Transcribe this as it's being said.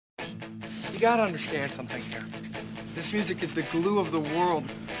gotta understand something here. This music is the glue of the world.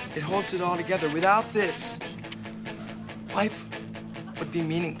 It holds it all together. Without this, life would be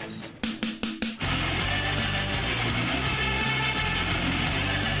meaningless.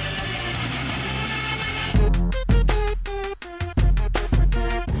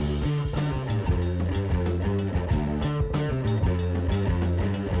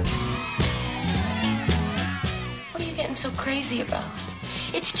 What are you getting so crazy about?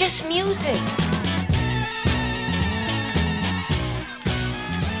 It's just music.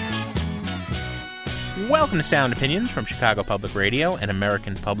 Welcome to Sound Opinions from Chicago Public Radio and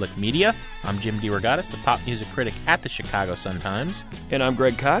American Public Media. I'm Jim DeRogatis, the pop music critic at the Chicago Sun-Times. And I'm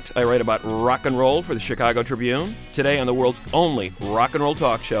Greg Kotz. I write about rock and roll for the Chicago Tribune. Today on the world's only rock and roll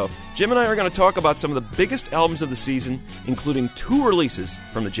talk show, Jim and I are going to talk about some of the biggest albums of the season, including 2 releases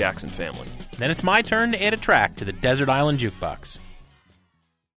from the Jackson family. Then it's my turn to add a track to the Desert Island Jukebox.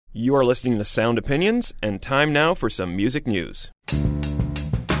 You are listening to Sound Opinions, and time now for some music news.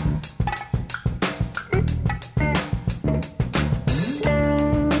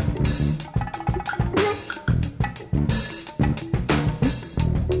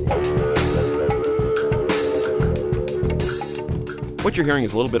 What you're hearing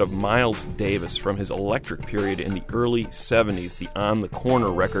is a little bit of Miles Davis from his electric period in the early 70s, the On the Corner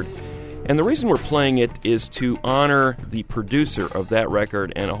record. And the reason we're playing it is to honor the producer of that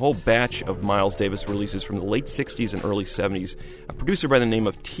record and a whole batch of Miles Davis releases from the late 60s and early 70s, a producer by the name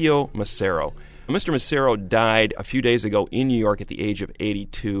of Tio Macero. Mr. Macero died a few days ago in New York at the age of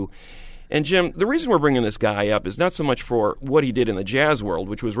 82. And Jim, the reason we're bringing this guy up is not so much for what he did in the jazz world,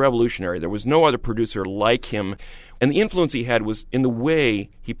 which was revolutionary. There was no other producer like him, and the influence he had was in the way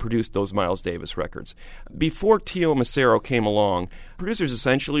he produced those Miles Davis records. Before Tio Macero came along, producers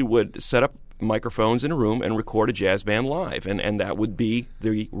essentially would set up microphones in a room and record a jazz band live, and that would be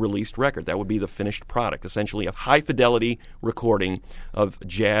the released record. That would be the finished product, essentially a high-fidelity recording of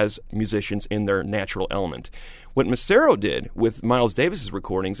jazz musicians in their natural element. What Macero did with Miles Davis's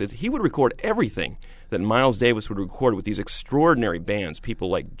recordings is he would record everything that Miles Davis would record with these extraordinary bands, people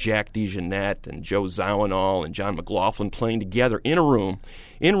like Jack DeJohnette and Joe Zawinul and John McLaughlin playing together in a room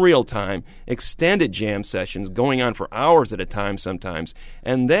in real time, extended jam sessions going on for hours at a time sometimes,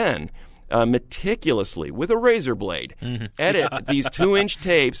 and then meticulously, with a razor blade, edit these 2-inch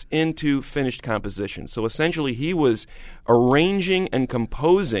tapes into finished compositions. So essentially he was arranging and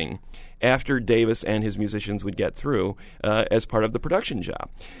composing after Davis and his musicians would get through as part of the production job.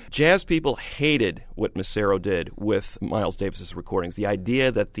 Jazz people hated what Macero did with Miles Davis's recordings. The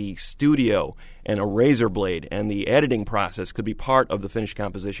idea that the studio and a razor blade and the editing process could be part of the finished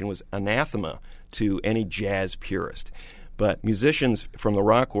composition was anathema to any jazz purist. But musicians from the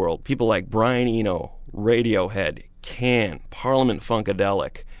rock world, people like Brian Eno, Radiohead, Can, Parliament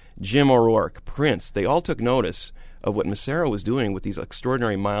Funkadelic, Jim O'Rourke, Prince, they all took notice of what Macero was doing with these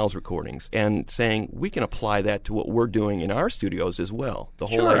extraordinary Miles recordings and saying, we can apply that to what we're doing in our studios as well. The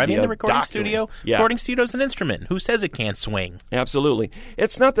whole idea the of recording doctoring. studio is an instrument. Who says it can't swing? Absolutely.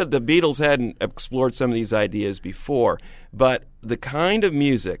 It's not that the Beatles hadn't explored some of these ideas before, but the kind of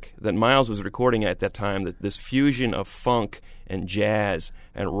music that Miles was recording at that time, that this fusion of funk and jazz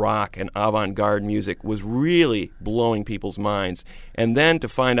and rock and avant-garde music, was really blowing people's minds. And then to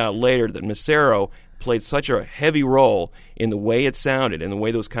find out later that Macero played such a heavy role in the way it sounded and the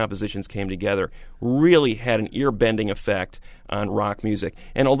way those compositions came together, really had an ear-bending effect on rock music.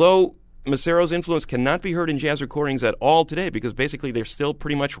 And although Macero's influence cannot be heard in jazz recordings at all today, because basically they're still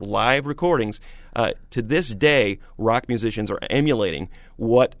pretty much live recordings, to this day, rock musicians are emulating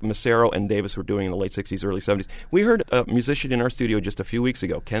what Macero and Davis were doing in the late 60s, early 70s. We heard a musician in our studio just a few weeks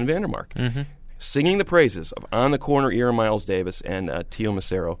ago, Ken Vandermark, singing the praises of On the Corner era Miles Davis and Tio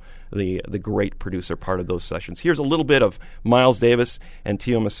Macero, the great producer part of those sessions. Here's a little bit of Miles Davis and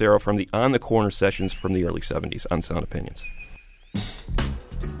Tio Macero from the On the Corner sessions from the early 70s on Sound Opinions.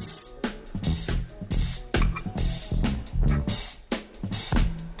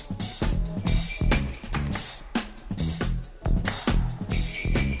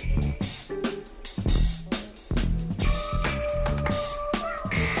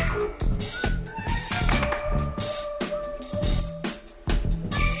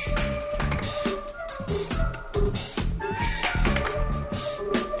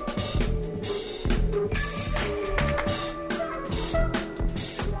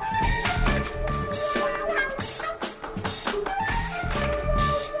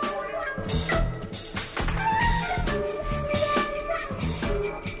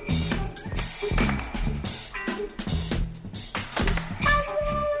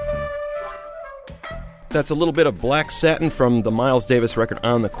 That's a little bit of Black Satin from the Miles Davis record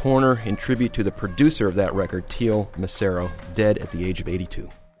On the Corner in tribute to the producer of that record, Tio Macero, dead at the age of 82.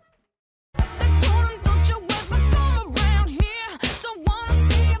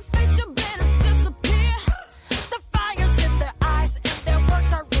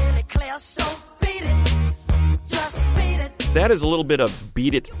 That is a little bit of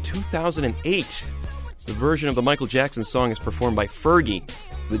Beat It 2008. The version of the Michael Jackson song is performed by Fergie.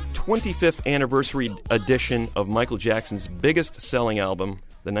 The 25th anniversary edition of Michael Jackson's biggest-selling album,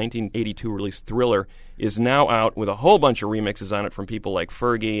 the 1982 release Thriller, is now out with a whole bunch of remixes on it from people like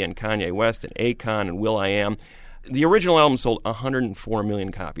Fergie and Kanye West and Akon and Will.i.am. The original album sold 104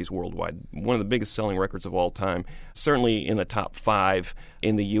 million copies worldwide, one of the biggest-selling records of all time, certainly in the top 5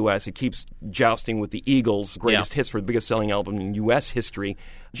 in the U.S. It keeps jousting with the Eagles' greatest hits for the biggest-selling album in U.S. history.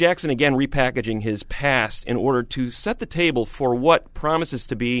 Jackson again repackaging his past in order to set the table for what promises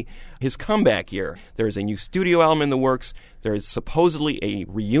to be his comeback year. There is a new studio album in the works. There is supposedly a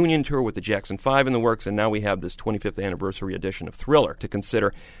reunion tour with the Jackson 5 in the works, and now we have this 25th anniversary edition of Thriller to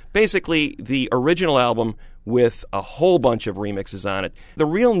consider. Basically, the original album with a whole bunch of remixes on it. The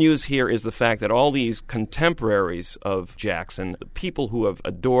real news here is the fact that all these contemporaries of Jackson, the people who have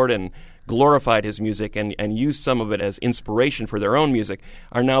adored and glorified his music and used some of it as inspiration for their own music,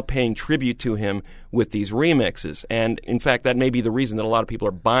 are now paying tribute to him with these remixes. And, in fact, that may be the reason that a lot of people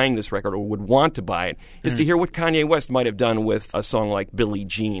are buying this record or would want to buy it, is to hear what Kanye West might have done with a song like Billie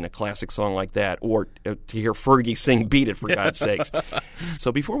Jean, a classic song like that, or to hear Fergie sing Beat It, for God's sakes.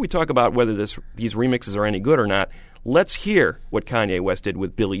 So before we talk about whether these remixes are any good or not, let's hear what Kanye West did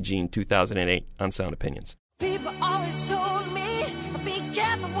with Billie Jean 2008 on Sound Opinions. People always told me, be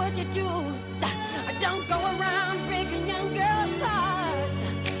careful what you do. Don't go around breaking young girls' hearts.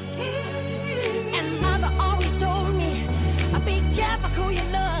 And mother always told me, be careful who you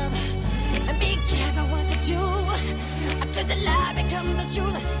love. And be careful what you do. Could the lie become the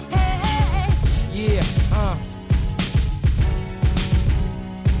truth? Hey. Yeah,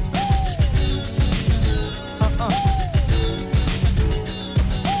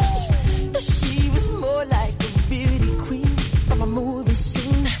 She was more like a beauty queen from a movie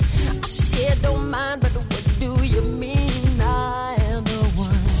scene. I said, don't mind, but what do you mean? I am the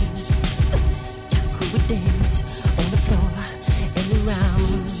one who would dance on the floor and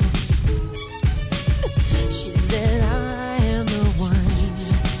around. She said, I am the one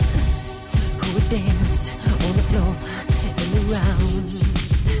who would dance on the floor and around.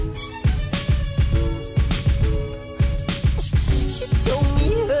 She told me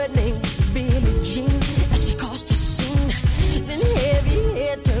her name was Billie Jean, as she caused a scene. Then heavy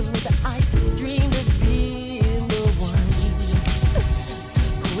hair turned with the eyes that dreamed of being the one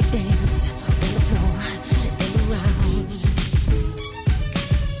who would dance on the floor and around.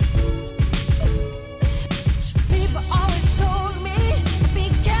 People always told me, be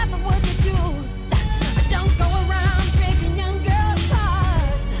careful what you do. Don't go around breaking young girls'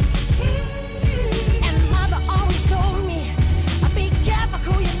 hearts. And mother always told me, be careful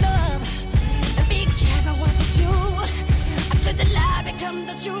who you love. And be careful what you do. Could the lie become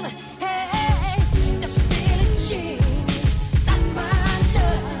the truth? Hey, the Billie Jean is not my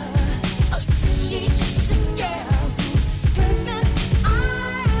love. She's just a girl who claims that I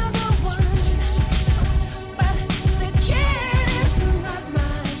am the one. But the kid is not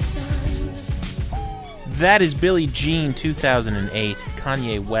my son. That is Billie Jean 2008,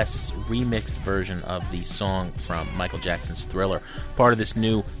 Kanye West's remixed version of the song from Michael Jackson's Thriller, part of this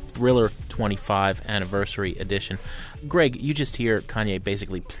new Thriller 25 anniversary edition. Greg, you just hear Kanye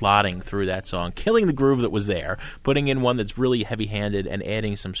basically plodding through that song, killing the groove that was there, putting in one that's really heavy-handed and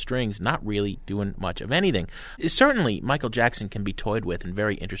adding some strings, not really doing much of anything. Certainly, Michael Jackson can be toyed with in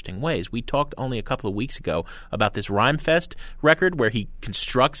very interesting ways. We talked only a couple of weeks ago about this Rhyme Fest record where he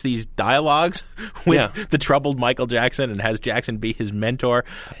constructs these dialogues with the troubled Michael Jackson and has Jackson be his mentor.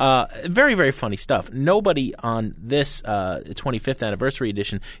 Very, very funny stuff. Nobody on this 25th anniversary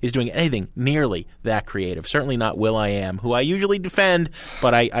edition is doing anything nearly that creative. Certainly not Will.i.am, who I usually defend,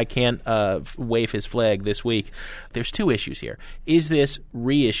 but I can't wave his flag this week. There's two issues here. Is this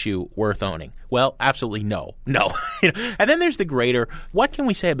reissue worth owning? Well, absolutely no. No. And then there's the greater, what can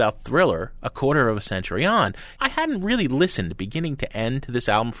we say about Thriller a quarter of a century on? I hadn't really listened beginning to end to this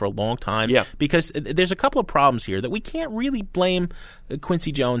album for a long time because there's a couple of problems here that we can't really blame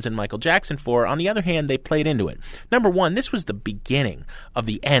Quincy Jones and Michael Jackson for. On the other hand, they played into it. Number one, this was the beginning of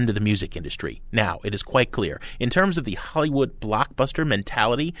the end of the music industry. Now, it is quite clear. In terms of the Hollywood blockbuster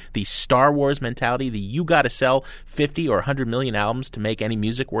mentality, the Star Wars mentality, the you gotta sell 50 or 100 million albums to make any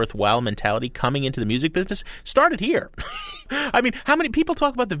music worthwhile mentality coming into the music business started here. I mean, how many people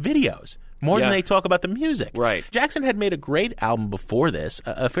talk about the videos more than they talk about the music. Right. Jackson had made a great album before this,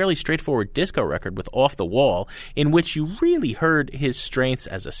 a fairly straightforward disco record with Off the Wall, in which you really heard his strengths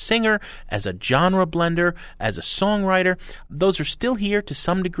as a singer, as a genre blender, as a songwriter. Those are still here to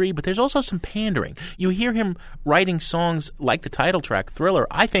some degree, but there's also some pandering. You hear him writing songs like the title track, Thriller,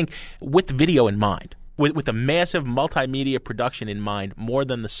 I think, with the video in mind, with a massive multimedia production in mind more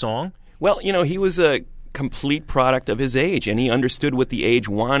than the song. Well, he was a complete product of his age, and he understood what the age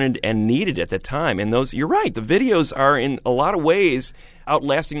wanted and needed at the time. And you're right, the videos are in a lot of ways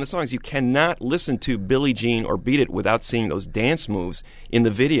outlasting the songs. You cannot listen to Billie Jean or Beat It without seeing those dance moves in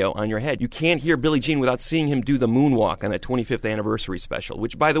the video on your head. You can't hear Billie Jean without seeing him do the moonwalk on that 25th anniversary special,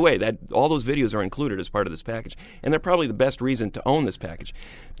 which, by the way, all those videos are included as part of this package, and they're probably the best reason to own this package.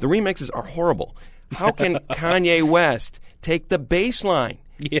 The remixes are horrible. How can Kanye West take the bass line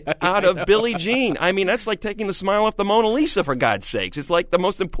out of Billie Jean? I mean, that's like taking the smile off the Mona Lisa, for God's sakes. It's like the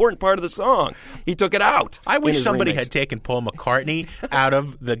most important part of the song. He took it out. I wish somebody had taken Paul McCartney out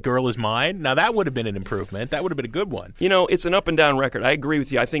of The Girl Is Mine. Now, that would have been an improvement. That would have been a good one. It's an up-and-down record. I agree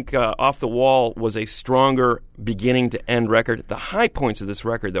with you. I think Off the Wall was a stronger beginning-to-end record. The high points of this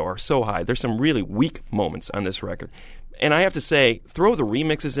record, though, are so high. There's some really weak moments on this record. And I have to say, throw the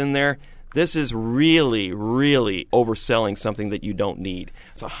remixes in there. This is really, really overselling something that you don't need.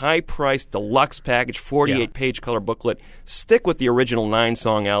 It's a high-priced deluxe package, 48-page color booklet. Stick with the original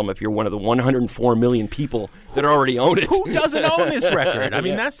 9-song album if you're one of the 104 million people that already own it. Who doesn't own this record? I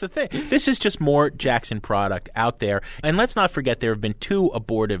mean, that's the thing. This is just more Jackson product out there. And let's not forget there have been 2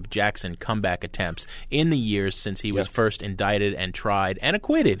 abortive Jackson comeback attempts in the years since he was first indicted and tried and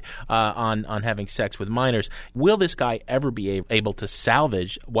acquitted on having sex with minors. Will this guy ever be able to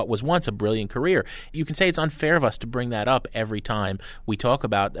salvage what was once a brilliant career? You can say it's unfair of us to bring that up every time we talk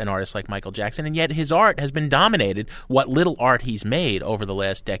about an artist like Michael Jackson, and yet his art has been dominated. What little art he's made over the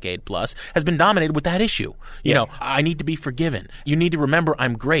last decade plus has been dominated with that issue. You know, I need to be forgiven. You need to remember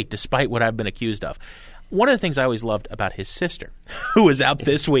I'm great despite what I've been accused of. One of the things I always loved about his sister, who is out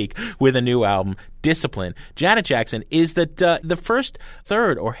this week with a new album, Discipline, Janet Jackson, is that the first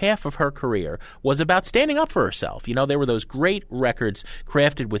third or half of her career was about standing up for herself. There were those great records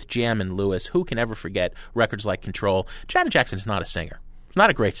crafted with Jam and Lewis. Who can ever forget records like Control? Janet Jackson is not a singer. Not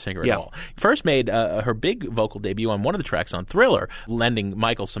a great singer at all. First made her big vocal debut on one of the tracks on Thriller, lending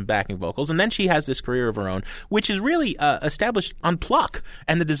Michael some backing vocals. And then she has this career of her own, which is really established on pluck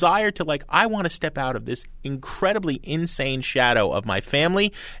and the desire to, I want to step out of this incredibly insane shadow of my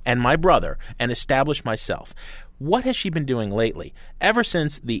family and my brother and establish myself. What has she been doing lately? Ever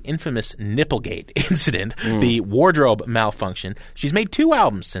since the infamous Nipplegate incident, the wardrobe malfunction, she's made 2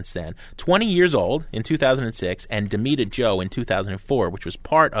 albums since then. 20 Years Old in 2006 and Demita Joe in 2004, which was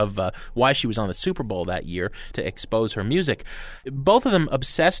part of why she was on the Super Bowl that year to expose her music. Both of them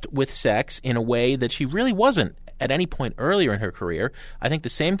obsessed with sex in a way that she really wasn't at any point earlier in her career. I think the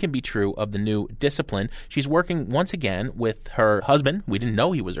same can be true of the new Discipline. She's working once again with her husband. We didn't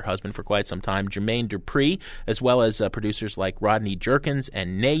know he was her husband for quite some time, Jermaine Dupri, as well as producers like Rodney Jerkins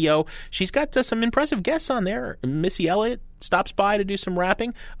and Nayo. She's got some impressive guests on there. Missy Elliott stops by to do some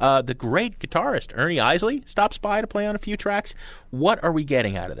rapping. The great guitarist Ernie Isley stops by to play on a few tracks. What are we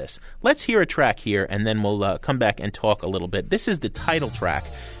getting out of this? Let's hear a track here, and then we'll come back and talk a little bit. This is the title track,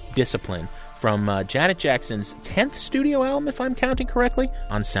 Discipline, from Janet Jackson's 10th studio album, if I'm counting correctly,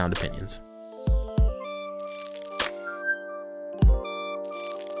 on Sound Opinions.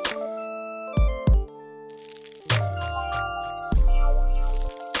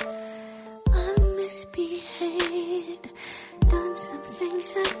 I misbehaved, done some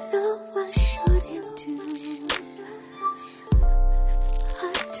things I know I shouldn't do.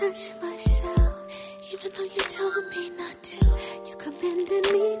 I touched myself, even though you told me not to. You commanded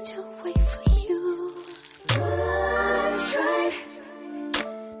me to wait for you. I tried,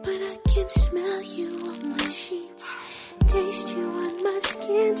 but I can smell you on my sheets, taste you on my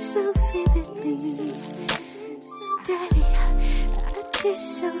skin so vividly. Daddy, I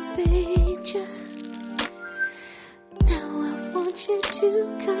disobeyed you. Now I want you to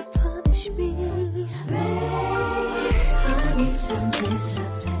come punish me. I need some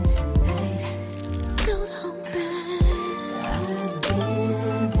discipline tonight. Don't hold back. I've been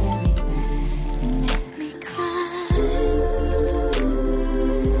very bad. Make me cry.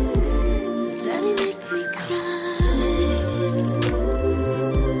 Daddy, make me cry.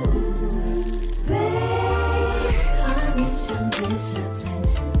 I need some discipline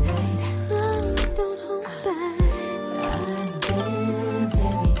tonight. Oh, don't hold back. I've been very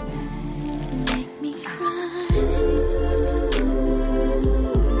bad. Make me cry.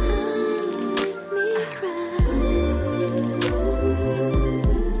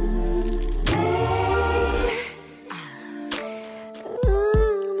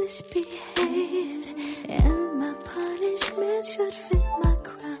 misbehaved, and my punishment should fit my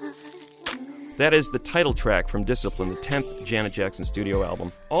crime. That is the title track from Discipline, the 10th Janet Jackson studio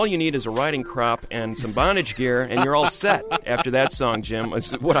album. All you need is a riding crop and some bondage gear, and you're all set after that song, Jim,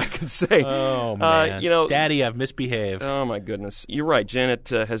 is what I can say. Oh, man. Daddy, I've misbehaved. Oh, my goodness. You're right. Janet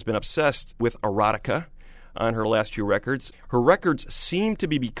has been obsessed with erotica on her last few records. Her records seem to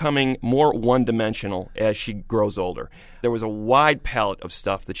be becoming more one-dimensional as she grows older. There was a wide palette of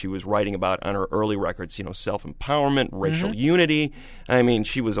stuff that she was writing about on her early records, self-empowerment, racial unity. I mean,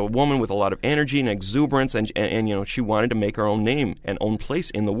 she was a woman with a lot of energy and exuberance, and she wanted to make her own name and own place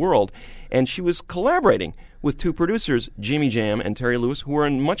in the world. And she was collaborating with two producers, Jimmy Jam and Terry Lewis, who were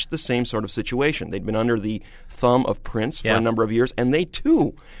in much the same sort of situation. They'd been under the thumb of Prince for a number of years, and they,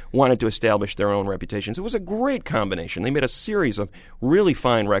 too, wanted to establish their own reputations. It was a great combination. They made a series of really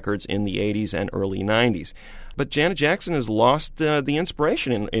fine records in the 80s and early 90s. But Janet Jackson has lost the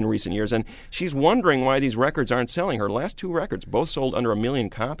inspiration in recent years, and she's wondering why these records aren't selling. Her last two records both sold under 1 million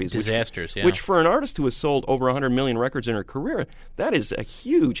copies. Disasters, Which for an artist who has sold over 100 million records in her career, that is a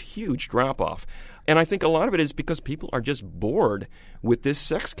huge, huge drop-off. And I think a lot of it is because people are just bored with this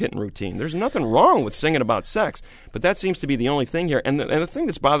sex kitten routine. There's nothing wrong with singing about sex, but that seems to be the only thing here. And the thing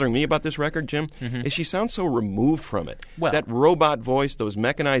that's bothering me about this record, Jim, is she sounds so removed from it. Well, that robot voice, those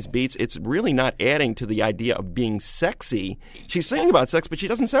mechanized beats, it's really not adding to the idea of being sexy. She's singing about sex, but she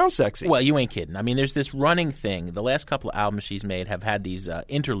doesn't sound sexy. Well, you ain't kidding. I mean, there's this running thing. The last couple of albums she's made have had these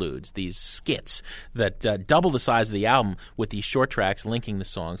interludes, these skits that double the size of the album with these short tracks linking the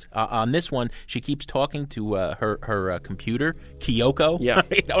songs. On this one, she keeps talking to her computer, Kyoko. Yeah.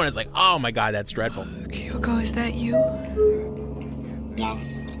 And it's like, oh my God, that's dreadful. Kyoko, is that you?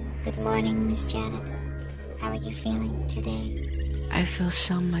 Yes. Good morning, Miss Janet. How are you feeling today? I feel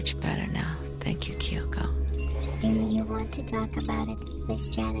so much better now. Thank you, Kyoko. Do you want to talk about it, Miss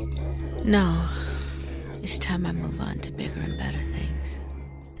Janet? No. It's time I move on to bigger and better things.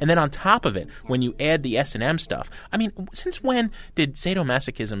 And then on top of it, when you add the S&M stuff, I mean, since when did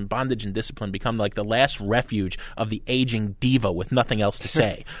sadomasochism, bondage, and discipline become like the last refuge of the aging diva with nothing else to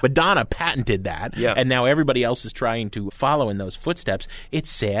say? Madonna patented that, and now everybody else is trying to follow in those footsteps.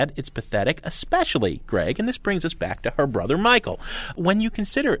 It's sad, it's pathetic, especially, Greg, and this brings us back to her brother Michael. When you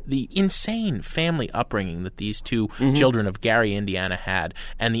consider the insane family upbringing that these two children of Gary, Indiana had,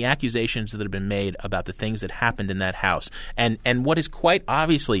 and the accusations that have been made about the things that happened in that house, and what is quite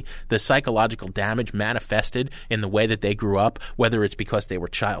obviously the psychological damage manifested in the way that they grew up, whether it's because they were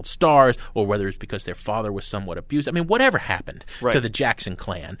child stars or whether it's because their father was somewhat abused. I mean, whatever happened to the Jackson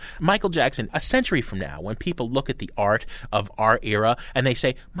clan, Michael Jackson, a century from now, when people look at the art of our era and they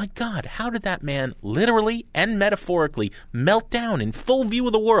say, my God, how did that man literally and metaphorically melt down in full view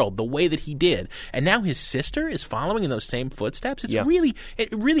of the world the way that he did? And now his sister is following in those same footsteps. It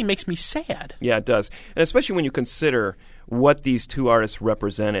really makes me sad. Yeah, it does. And especially when you consider what these two artists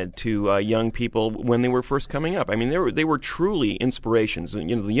represented to young people when they were first coming up. I mean, they were truly inspirations. The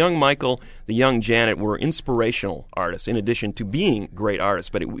young Michael, the young Janet were inspirational artists in addition to being great artists.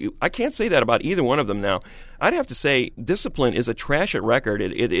 But I can't say that about either one of them now. I'd have to say Discipline is a trash-it record.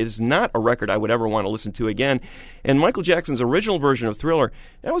 It is not a record I would ever want to listen to again. And Michael Jackson's original version of Thriller,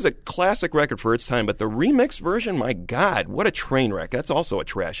 that was a classic record for its time. But the remix version, my God, what a train wreck. That's also a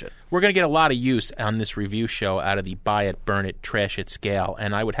trash-it. We're going to get a lot of use on this review show out of the buy it, burn it, trash it scale.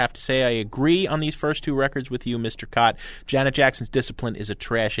 And I would have to say I agree on these first two records with you, Mr. Cott. Janet Jackson's Discipline is a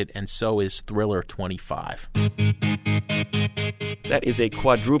trash it, and so is Thriller 25. That is a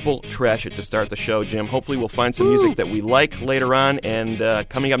quadruple trash it to start the show, Jim. Hopefully we'll find some music that we like later on. And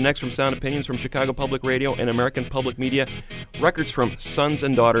coming up next from Sound Opinions from Chicago Public Radio and American Public Media, records from Sons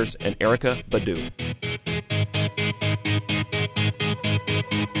and Daughters and Erykah Badu.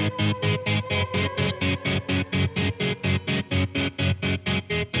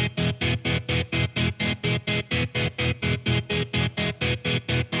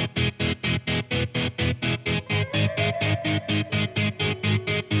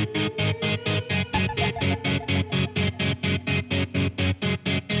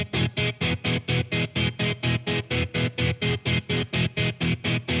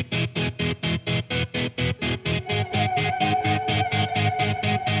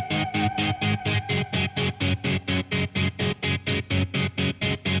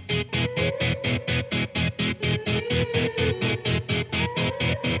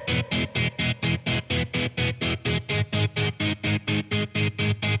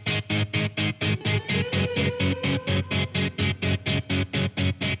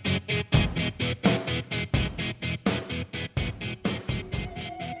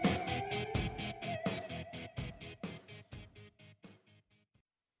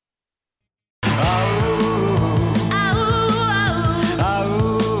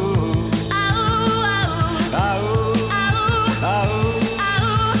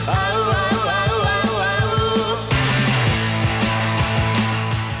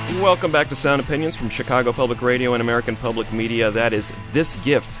 Welcome back to Sound Opinions from Chicago Public Radio and American Public Media. That is This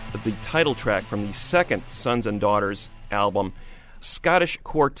Gift, the title track from the second Sons and Daughters album. Scottish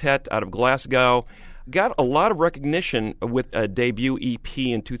quartet out of Glasgow. Got a lot of recognition with a debut EP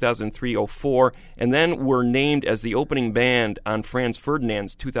in 2003-04, and then were named as the opening band on Franz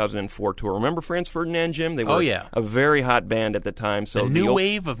Ferdinand's 2004 tour. Remember Franz Ferdinand, Jim? They were a very hot band at the time. So the new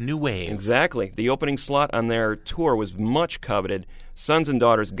wave of new wave. Exactly. The opening slot on their tour was much coveted. Sons and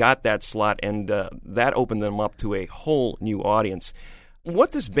Daughters got that slot, and that opened them up to a whole new audience.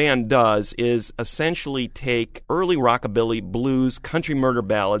 What this band does is essentially take early rockabilly, blues, country murder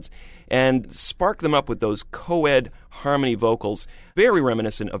ballads, and spark them up with those co-ed harmony vocals, very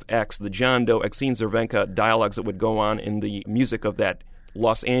reminiscent of X, the John Doe, Exene Cervenka dialogues that would go on in the music of that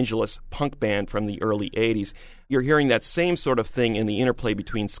Los Angeles punk band from the early 80s. You're hearing that same sort of thing in the interplay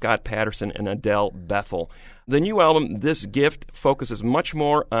between Scott Patterson and Adele Bethel. The new album, This Gift, focuses much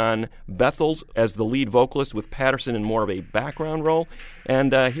more on Bethel's as the lead vocalist, with Patterson in more of a background role.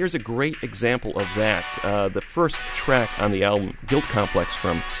 And here's a great example of that. The first track on the album, Guilt Complex,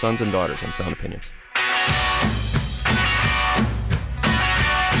 from Sons and Daughters on Sound Opinions.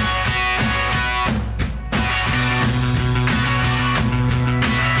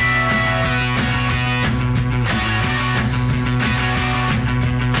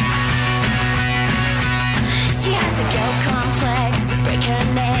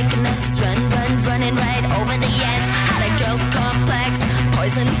 Running right over the edge. Had a guilt complex,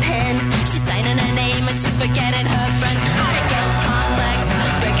 poison pen. She's signing her name and she's forgetting her friends. Had a guilt complex,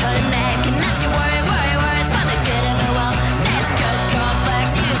 break her neck, and now she worries about the good of her. Well, there's guilt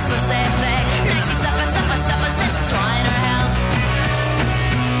complex, useless effect. Now she suffers, destroying her health.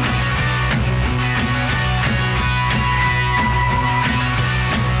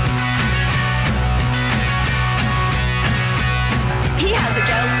 He has a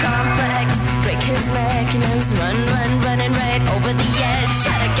guilt complex, break his neck, and he's running right over the edge.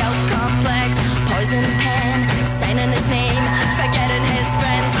 Had a guilt complex, poison pen, signing his name, forgetting his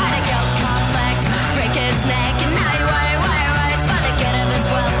friends. Had a guilt complex, break his neck, and now he worries about the good of his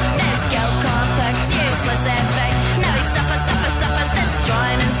wealth. There's guilt complex, useless effect. Now he suffers,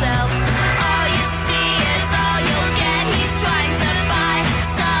 destroying himself. All you see is all you'll get. He's trying to buy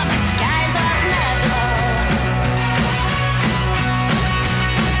some kind of metal.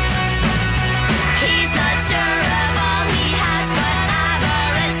 He's not sure of all he has, but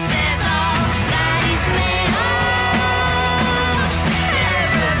avarice is all that he's made of.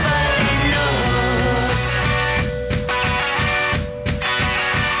 Everybody knows.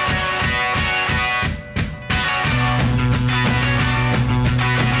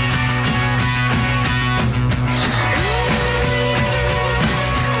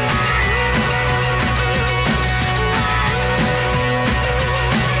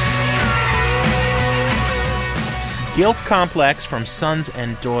 Guilt Complex from Sons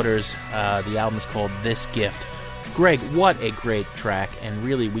and Daughters. The album is called This Gift. Greg, what a great track, and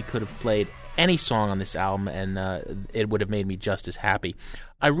really we could have played any song on this album and it would have made me just as happy.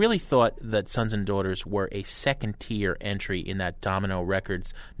 I really thought that Sons and Daughters were a second-tier entry in that Domino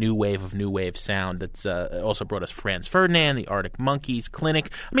Records new wave of new wave sound that's also brought us Franz Ferdinand, the Arctic Monkeys,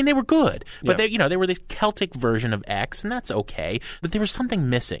 Clinic. I mean, they were good, but they were this Celtic version of X, and that's okay, but there was something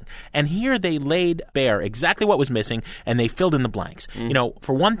missing. And here they laid bare exactly what was missing, and they filled in the blanks.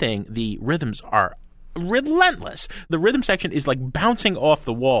 For one thing, the rhythms are relentless. The rhythm section is like bouncing off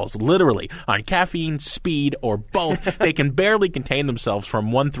the walls, literally, on caffeine, speed, or both. They can barely contain themselves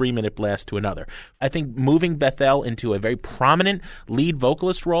from one 3-minute blast to another. I think moving Bethel into a very prominent lead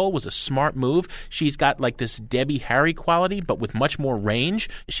vocalist role was a smart move. She's got like this Debbie Harry quality, but with much more range.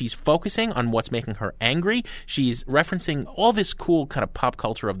 She's focusing on what's making her angry. She's referencing all this cool kind of pop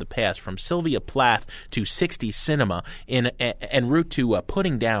culture of the past, from Sylvia Plath to 60s cinema, en route to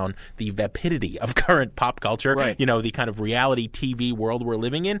putting down the vapidity of current pop culture, right. The kind of reality TV world we're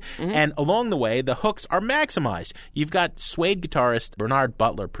living in. Mm-hmm. And along the way, the hooks are maximized. You've got Suede guitarist Bernard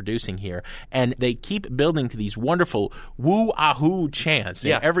Butler producing here, and they keep building to these wonderful woo-ahoo chants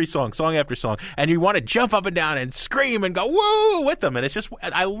in every song after song, and you want to jump up and down and scream and go woo with them, and it's just,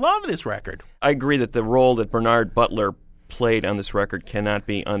 I love this record. I agree that the role that Bernard Butler played on this record cannot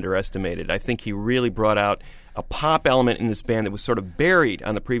be underestimated. I think he really brought out a pop element in this band that was sort of buried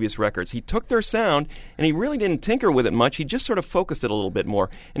on the previous records. He took their sound, and he really didn't tinker with it much. He just sort of focused it a little bit more.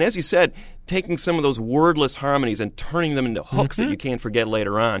 And as you said, taking some of those wordless harmonies and turning them into hooks that you can't forget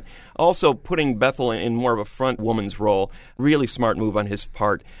later on. Also putting Bethel in more of a front woman's role. Really smart move on his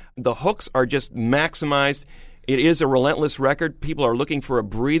part. The hooks are just maximized. It is a relentless record. People are looking for a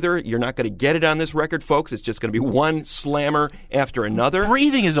breather. You're not going to get it on this record, folks. It's just going to be one slammer after another.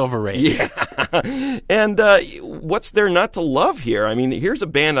 Breathing is overrated. Yeah. And what's there not to love here? I mean, here's a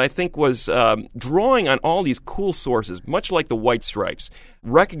band I think was drawing on all these cool sources, much like the White Stripes,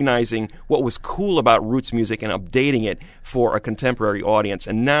 recognizing what was cool about roots music and updating it for a contemporary audience.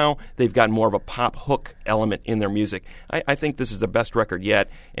 And now they've got more of a pop hook element in their music. I think this is the best record yet,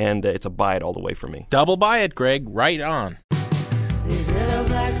 and it's a buy it all the way for me. Double buy it, Greg. Right on. These little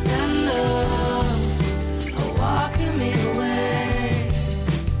black sandals are walking me away.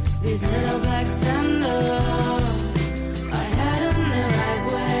 These little black sandals are heading the right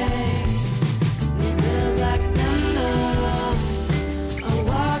way. These little black sandals are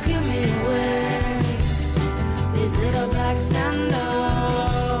walking me away. These little black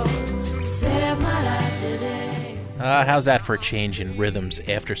sandals saved my life today. How's that for a change in rhythms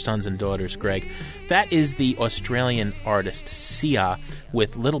after Sons and Daughters, Greg? That is the Australian artist Sia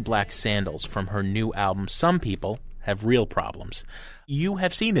with Little Black Sandals from her new album, Some People Have Real Problems. You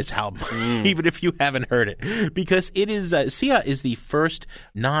have seen this album, even if you haven't heard it, because it is Sia is the first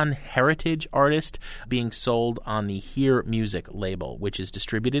non-heritage artist being sold on the Hear Music label, which is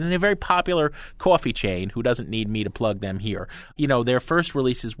distributed in a very popular coffee chain who doesn't need me to plug them here. You know, their first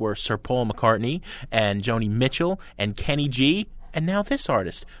releases were Sir Paul McCartney and Joni Mitchell and Kenny G, and now this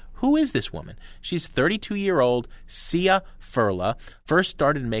artist. Who is this woman? She's 32-year-old Sia Furla. First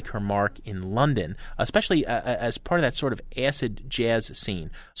started to make her mark in London, especially as part of that sort of acid jazz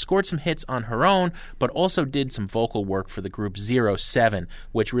scene. Scored some hits on her own, but also did some vocal work for the group 07,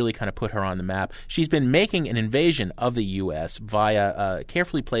 which really kind of put her on the map. She's been making an invasion of the U.S. via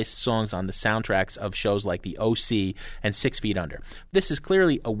carefully placed songs on the soundtracks of shows like The O.C. and 6 Feet Under. This is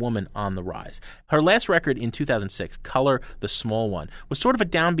clearly a woman on the rise. Her last record in 2006, Color the Small One, was sort of a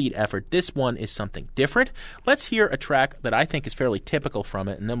downbeat effort. This one is something different. Let's hear a track that I think is fairly typical from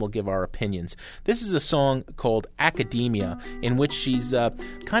it, and then we'll give our opinions. This is a song called Academia, in which she's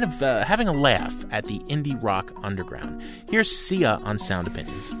kind of having a laugh at the indie rock underground. Here's Sia on Sound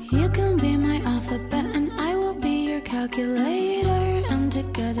Opinions. You can be my alphabet and I will be your calculator, and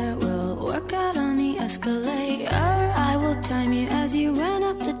together we'll work out on the escalator. I will time you as you run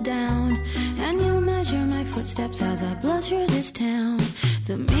up the down, and you'll measure my footsteps as I blush through this town.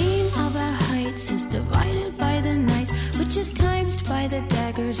 The mean of our heights is divided by the nights, which is times by the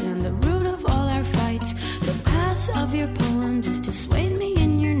daggers and the root of all our fights. The paths of your poems is to sway me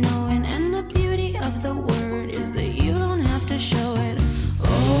in your knowing, and the beauty of the word is that you don't have to show it.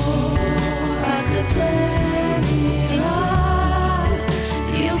 Oh, academia,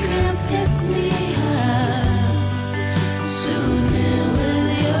 you can't pick me up. Soothe me with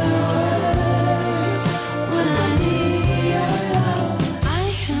your words when I need your love. I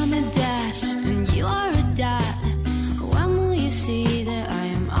am a dash and you are a dot. When will you see that I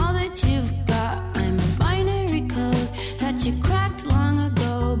am all that you've got? I'm a binary code that you cracked long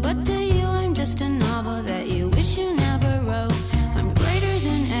ago, but to you I'm just a novel that you wish you never wrote. I'm greater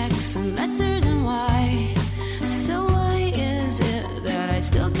than X and lesser than Y. So why is it that I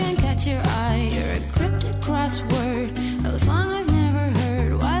still can't catch your eye? You're a cryptic crossword, a song I've never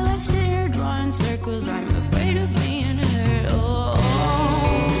heard. While I sit here drawing circles, I'm afraid of being hurt. Oh,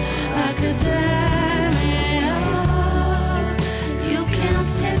 academia, you can't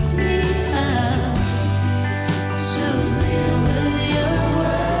pick me up. Soothe me with your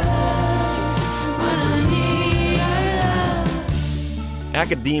words when I need your love.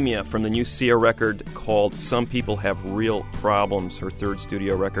 Academia from the new Sia record called Some People Have Real Problems, her third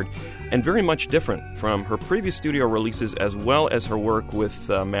studio record, and very much different from her previous studio releases as well as her work with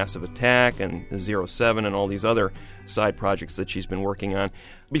Massive Attack and 07 and all these other side projects that she's been working on.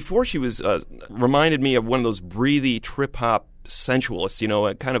 Before she was reminded me of one of those breathy trip-hop sensualists, you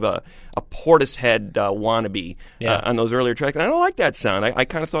know, kind of a Portishead wannabe on those earlier tracks. And I don't like that sound. I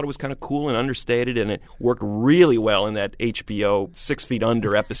kind of thought it was kind of cool and understated, and it worked really well in that HBO 6 Feet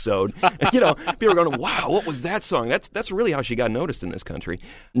Under episode. You know, people are going, wow, what was that song? That's really how she got noticed in this country.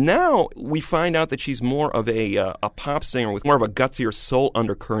 Now we find out that she's more of a pop singer with more of a gutsier soul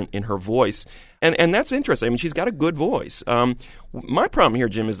undercurrent in her voice. And that's interesting. I mean, she's got a good voice. My problem here,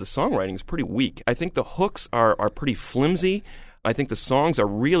 Jim, is the songwriting is pretty weak. I think the hooks are pretty flimsy. I think the songs are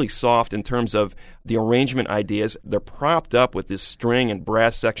really soft in terms of the arrangement ideas. They're propped up with this string and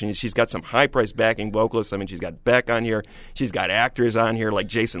brass section. She's got some high-priced backing vocalists. I mean, she's got Beck on here. She's got actors on here like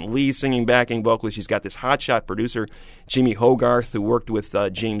Jason Lee singing backing vocals. She's got this hotshot producer, Jimmy Hogarth, who worked with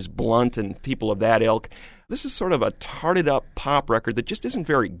James Blunt and people of that ilk. This is sort of a tarted-up pop record that just isn't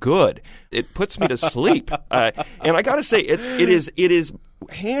very good. It puts me to sleep. And I got to say, it is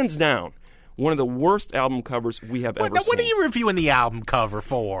hands down one of the worst album covers we have ever seen. What are you reviewing the album cover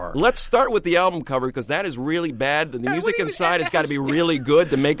for? Let's start with the album cover because that is really bad. The music inside has got to be really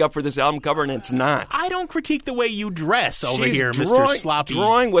good to make up for this album cover, and it's not. I don't critique the way you dress over She's here, Mr. Sloppy.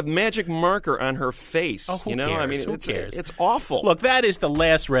 Drawing with magic marker on her face. Oh, who you know, cares? I mean, Who cares? It's awful. Look, that is the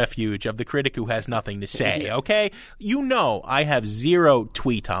last refuge of the critic who has nothing to say, okay? You know I have zero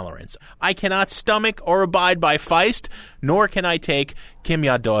twee tolerance. I cannot stomach or abide by Feist, nor can I take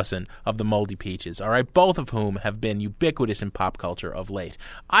Kimya Dawson of the Moldy Peaches, all right? Both of whom have been ubiquitous in pop culture of late.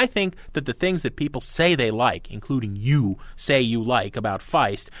 I think that the things that people say they like, including you say you like about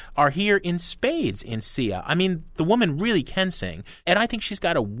Feist, are here in spades in Sia. I mean, the woman really can sing, and I think she's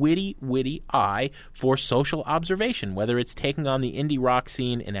got a witty eye for social observation, whether it's taking on the indie rock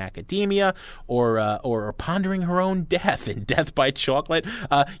scene in academia or pondering her own death in Death by Chocolate.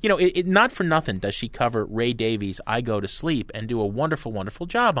 Not for nothing does she cover Ray Davies' I Go to Sleep and do a wonderful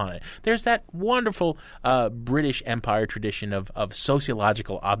job on it. There's that wonderful British Empire tradition of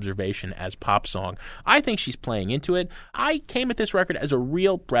sociological observation as pop song. I think she's playing into it. I came at this record as a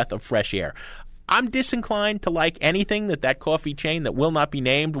real breath of fresh air. I'm disinclined to like anything that coffee chain that will not be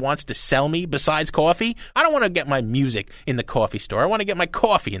named wants to sell me besides coffee. I don't want to get my music in the coffee store. I want to get my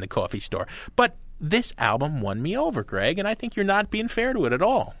coffee in the coffee store. But this album won me over, Greg, and I think you're not being fair to it at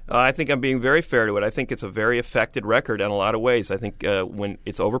all. I think I'm being very fair to it. I think it's a very affected record in a lot of ways. I think when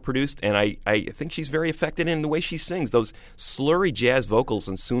it's overproduced, and I think she's very affected in the way she sings. Those slurry jazz vocals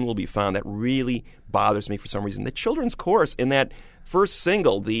in Soon Will Be Found, that really bothers me for some reason. The children's chorus in that first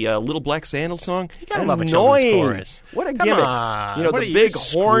single, the Little Black Sandal song, you gotta love a children's chorus. What a Come gimmick! on. You know, What the are big you,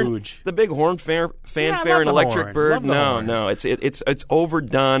 horn, Scrooge? the big horn fanfare and Electric horn. Bird. Love the horn. No, it's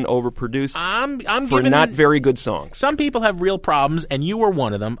overdone, overproduced. I'm for giving not very good songs. Some people have real problems, and you were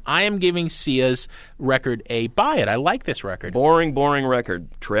one of them. I am giving Sia's record a buy it. I like this record. Boring record.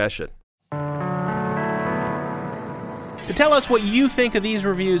 Trash it. To tell us what you think of these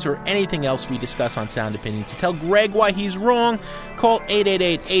reviews or anything else we discuss on Sound Opinions, to tell Greg why he's wrong, call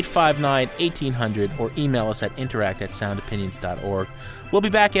 888-859-1800 or email us at interact@soundopinions.org. We'll be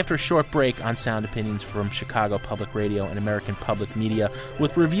back after a short break on Sound Opinions from Chicago Public Radio and American Public Media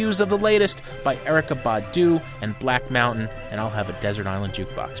with reviews of the latest by Erykah Badu and Black Mountain, and I'll have a Desert Island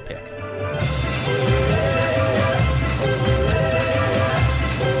Jukebox pick.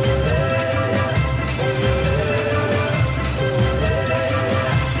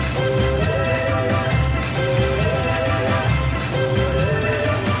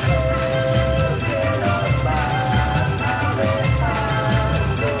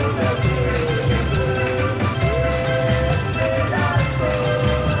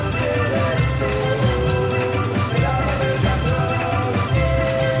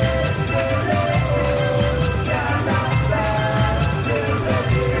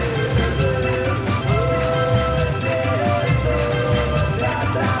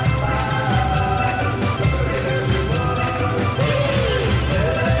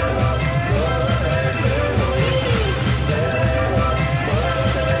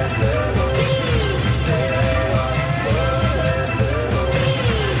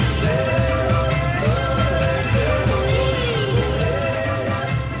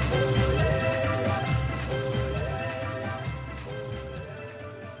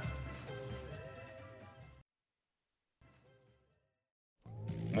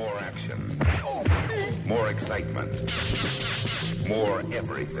 More action. More excitement. More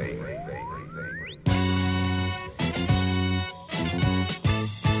everything.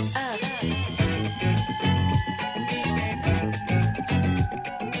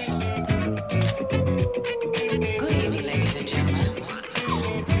 Good evening, ladies and gentlemen.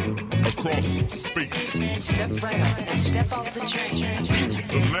 Across space, Step right up and step off the train.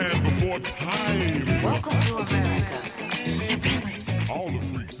 the land before time. Welcome to America. All the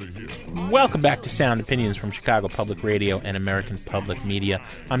freaks are here. Welcome back to Sound Opinions from Chicago Public Radio and American Public Media.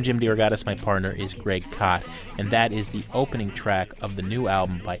 I'm Jim DeRogatis. My partner is Greg Kot, and that is the opening track of the new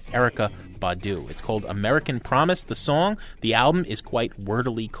album by Erykah Badu. It's called American Promise, the song. The album is quite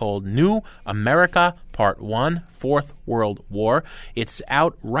wordily called New America Part 1, Fourth World War. It's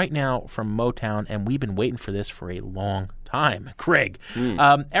out right now from Motown, and we've been waiting for this for a long time. Craig,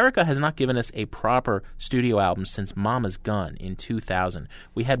 Erykah has not given us a proper studio album since Mama's Gun in 2000.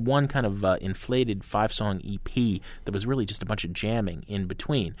 We had one kind of inflated 5-song EP that was really just a bunch of jamming in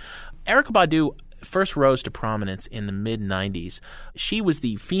between. Erykah Badu first rose to prominence in the mid-90s. She was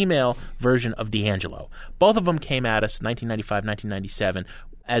the female version of D'Angelo. Both of them came at us 1995, 1997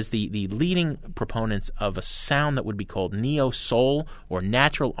 as the leading proponents of a sound that would be called neo-soul or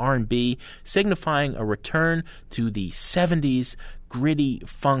natural R&B, signifying a return to the 70s gritty,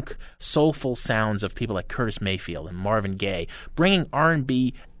 funk, soulful sounds of people like Curtis Mayfield and Marvin Gaye, bringing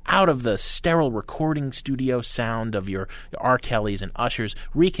R&B out of the sterile recording studio sound of your R. Kellys and Ushers,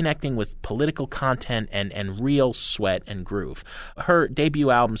 reconnecting with political content and real sweat and groove. Her debut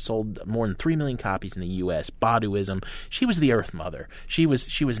album sold more than 3 million copies in the U.S. Baduism. She was the Earth Mother. She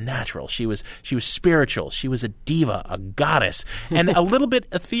was natural. She was spiritual. She was a diva, a goddess, and a little bit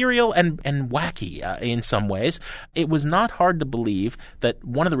ethereal and wacky in some ways. It was not hard to believe that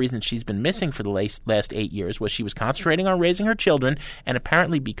one of the reasons she's been missing for the last 8 years was she was concentrating on raising her children and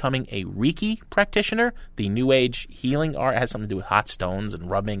apparently becoming a Reiki practitioner. The New Age healing art has something to do with hot stones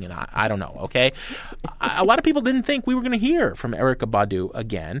and rubbing, and I don't know, okay? A lot of people didn't think we were going to hear from Erykah Badu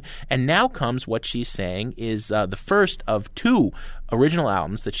again, and now comes what she's saying is the first of 2 original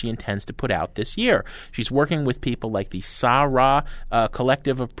albums that she intends to put out this year. She's working with people like the Sa-Ra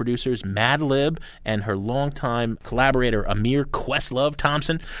collective of producers, Madlib, and her longtime collaborator, Amir Questlove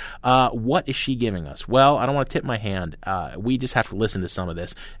Thompson. What is she giving us? Well, I don't want to tip my hand. We just have to listen to some of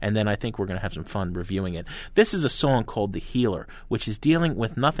this, and then I think we're going to have some fun reviewing it. This is a song called The Healer, which is dealing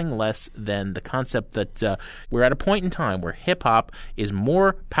with nothing less than the concept that we're at a point in time where hip-hop is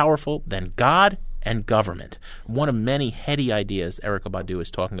more powerful than God and government. One of many heady ideas Erykah Badu is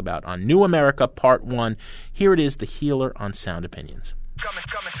talking about on New America Part 1. Here it is, The Healer on Sound Opinions. Coming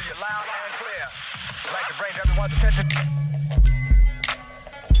to you loud and clear. I'd like to bring everyone's attention.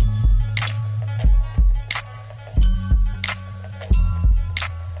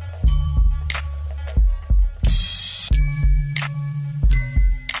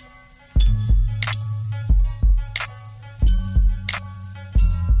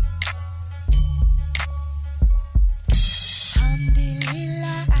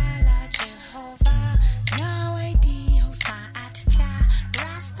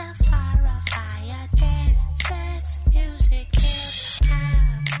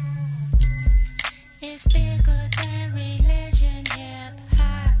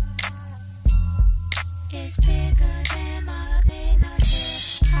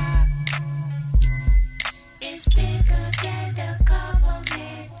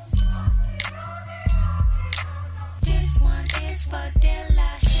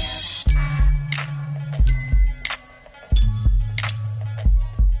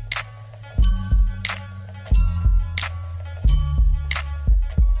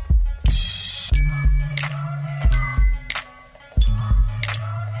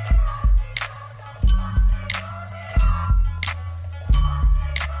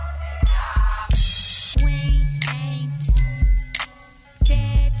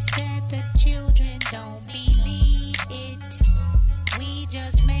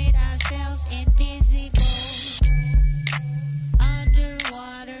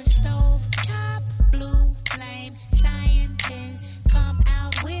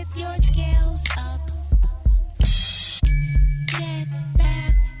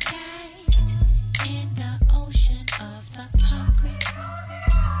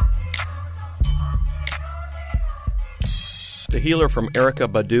 The Healer from Erykah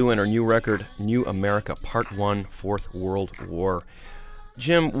Badu and her new record, New America Part 1, Fourth World War.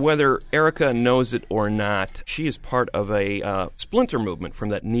 Jim, whether Erykah knows it or not, she is part of a splinter movement from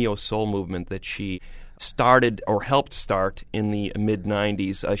that neo-soul movement that she started or helped start in the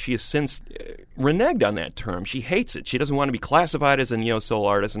mid-'90s. She has since reneged on that term. She hates it. She doesn't want to be classified as a neo-soul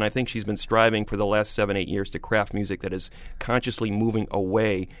artist, and I think she's been striving for the last 7-8 years to craft music that is consciously moving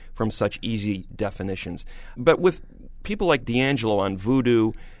away from such easy definitions. But with people like D'Angelo on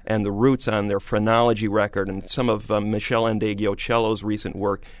Voodoo and the Roots on their Phrenology record and some of Michelle Ndegeocello's recent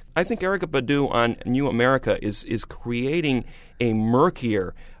work, I think Erykah Badu on New America is creating a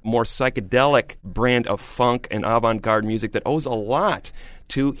murkier, more psychedelic brand of funk and avant-garde music that owes a lot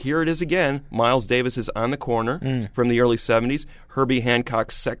to, here it is again, Miles Davis's On the Corner from the early 70s, Herbie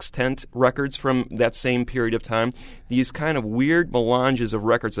Hancock's Sextent records from that same period of time, these kind of weird melanges of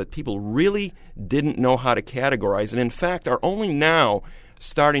records that people really didn't know how to categorize, and in fact are only now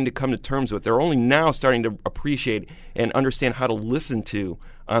starting to come to terms with. They're only now starting to appreciate and understand how to listen to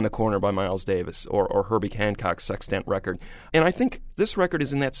On the Corner by Miles Davis or Herbie Hancock's Sextent record. And I think this record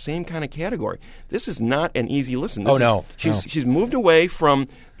is in that same kind of category. This is not an easy listen. She's moved away from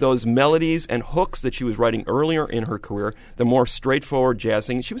those melodies and hooks that she was writing earlier in her career, the more straightforward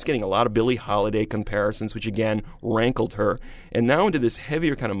jazzing. She was getting a lot of Billie Holiday comparisons, which again rankled her. And now into this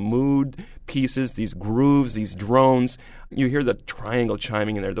heavier kind of mood pieces, these grooves, these drones. You hear the triangle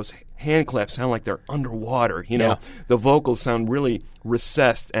chiming in there. Those hand claps sound like they're underwater. You know, Yeah. The vocals sound really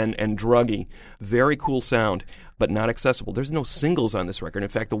recessed and druggy. Very cool sound. but not accessible. There's no singles on this record. In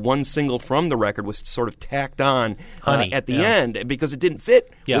fact, the one single from the record was sort of tacked on at the end because it didn't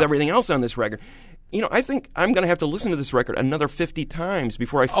fit with everything else on this record. I think I'm going to have to listen to this record another 50 times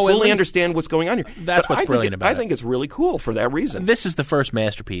before I fully understand what's going on here. That's what's brilliant about it. I think it's really cool for that reason. This is the first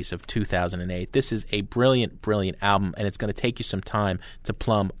masterpiece of 2008. This is a brilliant, brilliant album, and it's going to take you some time to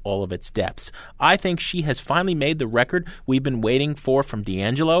plumb all of its depths. I think she has finally made the record we've been waiting for from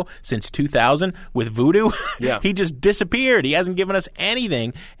D'Angelo since 2000 with Voodoo. Yeah. He just disappeared. He hasn't given us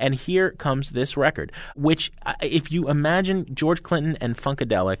anything, and here comes this record, which, if you imagine George Clinton and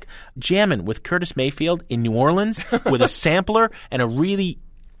Funkadelic jamming with Curtis Mayfield in New Orleans with a sampler and a really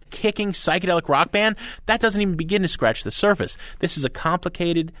kicking psychedelic rock band, that doesn't even begin to scratch the surface. This is a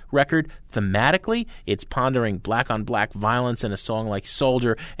complicated record thematically. It's pondering black-on-black violence in a song like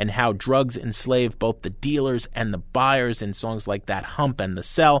Soldier and how drugs enslave both the dealers and the buyers in songs like That Hump and The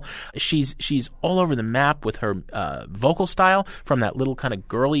Cell. She's all over the map with her vocal style, from that little kind of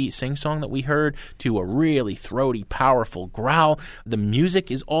girly sing-song that we heard to a really throaty, powerful growl. The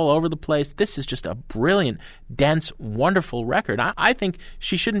music is all over the place. This is just a brilliant, dense, wonderful record. I think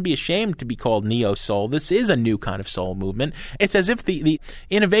she shouldn't be ashamed to be called neo-soul. This is a new kind of soul movement. It's as if the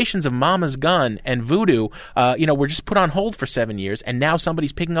innovations of Mama's Gun and Voodoo, were just put on hold for 7 years, and now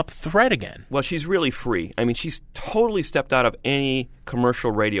somebody's picking up the thread again. Well, she's really free. I mean, she's totally stepped out of any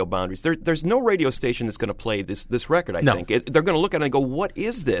commercial radio boundaries. There's no radio station that's going to play this record, I think. They're going to look at it and go, what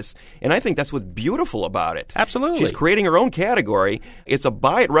is this? And I think that's what's beautiful about it. Absolutely. She's creating her own category. It's a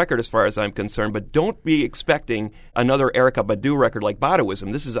buy-it record as far as I'm concerned, but don't be expecting another Erykah Badu record like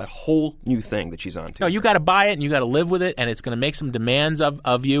Baduism. This is a whole new thing that she's on to. No, you got to buy it and you got to live with it, and it's going to make some demands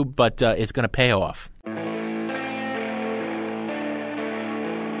of you, but it's going to pay off.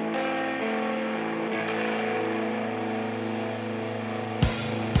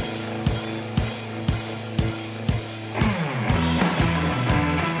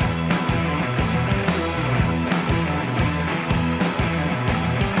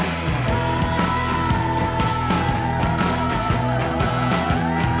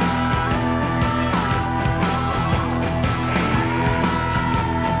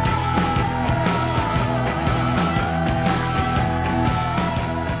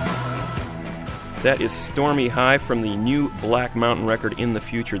 That is Stormy High from the new Black Mountain record In the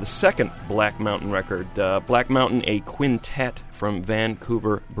Future, the second Black Mountain record. Black Mountain, a quintet from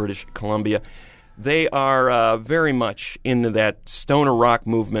Vancouver, British Columbia. They are very much into that stoner rock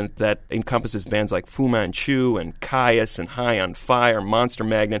movement that encompasses bands like Fu Manchu and Caius and High on Fire, Monster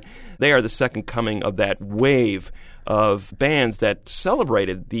Magnet. They are the second coming of that wave of bands that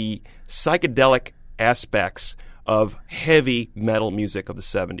celebrated the psychedelic aspects of heavy metal music of the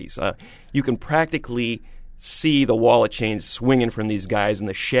 70s. You can practically see the wall of chains swinging from these guys and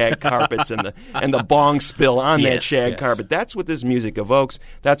the shag carpets and the bong spill on that shag carpet. That's what this music evokes.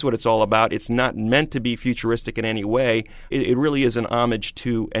 That's what it's all about. It's not meant to be futuristic in any way. It really is an homage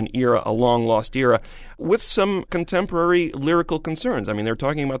to an era, a long-lost era, with some contemporary lyrical concerns. I mean, they're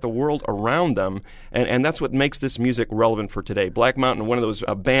talking about the world around them, and that's what makes this music relevant for today. Black Mountain, one of those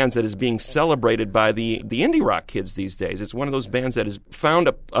bands that is being celebrated by the indie rock kids these days. It's one of those bands that has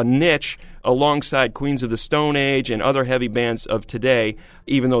found a niche alongside Queens of the Stone Age and other heavy bands of today,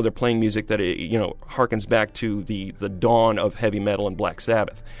 even though they're playing music that harkens back to the dawn of heavy metal and Black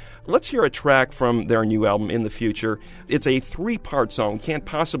Sabbath. Let's hear a track from their new album, In the Future. It's a 3-part song. Can't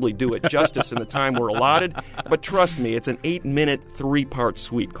possibly do it justice in the time we're allotted, but trust me, it's an 8-minute, 3-part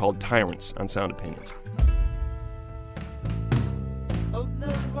suite called Tyrants on Sound Opinions.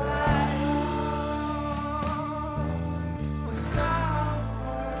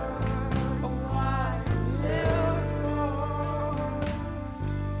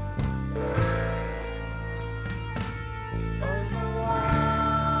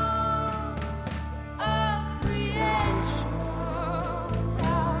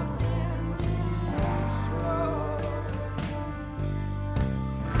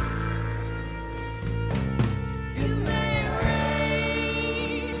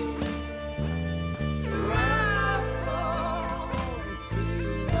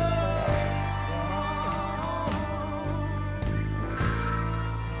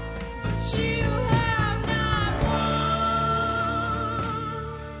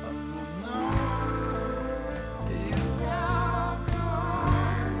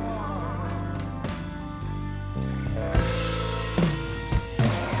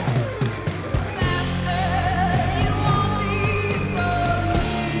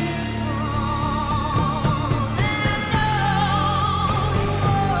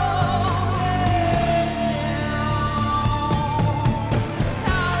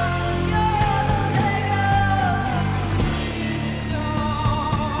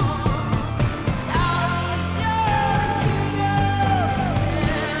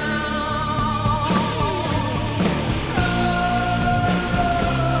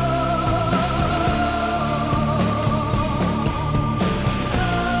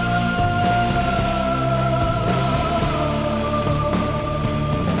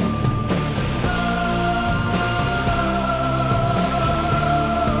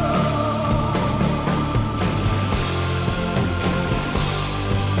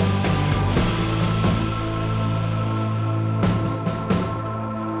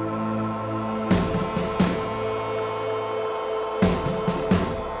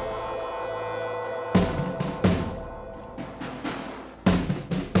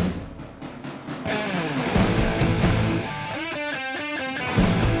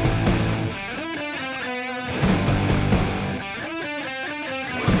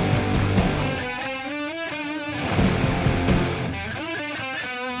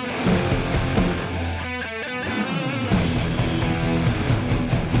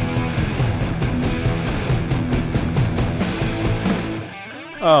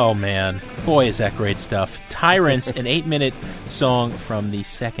 Oh, man. Boy, is that great stuff. Tyrants, an 8-minute song from the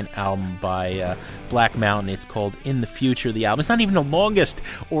second album by Black Mountain. It's called In the Future, the album. It's not even the longest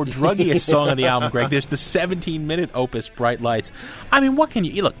or druggiest song on the album, Greg. There's the 17-minute opus, Bright Lights. I mean, what can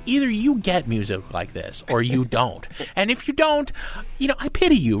you... Look, either you get music like this or you don't. And if you don't, I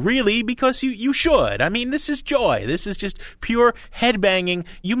pity you, really, because you should. I mean, this is joy. This is just pure headbanging.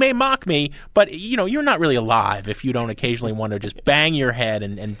 You may mock me, but, you're not really alive if you don't occasionally want to just bang your head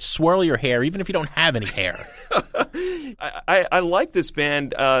and swirl your hair, even if you don't have any hair. I like this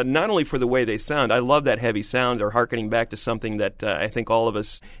band not only for the way they sound. I love that heavy sound. They're hearkening back to something that I think all of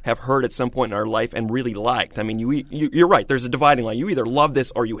us have heard at some point in our life and really liked. I mean, you're right. There's a dividing line. You either love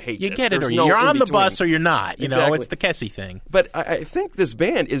this or you hate this. You get it, There's or no you're on the in-between. bus or you're not. Exactly. It's the Kessie thing. But I think this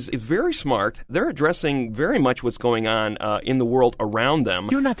band is very smart. They're addressing very much what's going on in the world around them.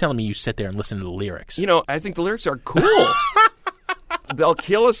 You're not telling me you sit there and listen to the lyrics. I think the lyrics are cool. They'll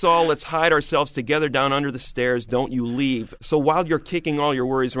kill us all. Let's hide ourselves together down under the stairs. Don't you leave. So while you're kicking all your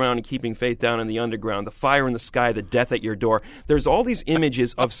worries around and keeping faith down in the underground, the fire in the sky, the death at your door, there's all these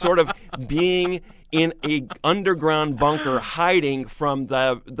images of sort of being in a underground bunker hiding from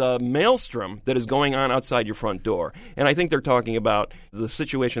the maelstrom that is going on outside your front door. And I think they're talking about the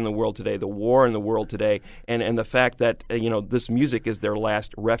situation in the world today, the war in the world today, and the fact that this music is their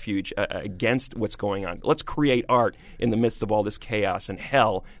last refuge against what's going on. Let's create art in the midst of all this chaos and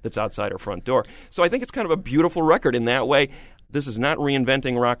hell that's outside our front door. So I think it's kind of a beautiful record in that way. This is not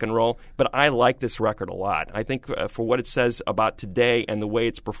reinventing rock and roll, but I like this record a lot. I think for what it says about today and the way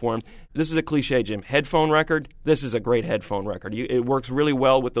it's performed, this is a cliche, Jim. Headphone record, this is a great headphone record. It works really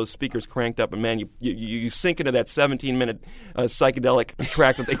well with those speakers cranked up, and man, you sink into that 17-minute psychedelic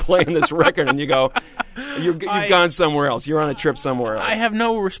track that they play in this record, and you go, you've gone somewhere else. You're on a trip somewhere else. I have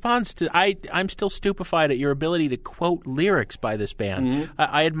no response to... I'm still stupefied at your ability to quote lyrics by this band. Mm-hmm.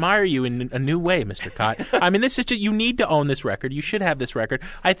 I admire you in a new way, Mr. Cott. I mean, this is just... You need to own this record. You should have this record.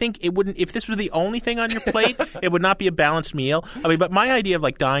 I think it wouldn't... If this was the only thing on your plate, it would not be a balanced meal. I mean, but my idea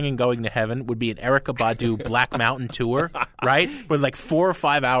of dying and going to heaven would be an Erykah Badu Black Mountain tour, right? With 4 or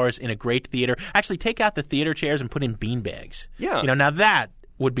 5 hours in a great theater. Actually, take out the theater chairs and put in beanbags. Yeah. Now that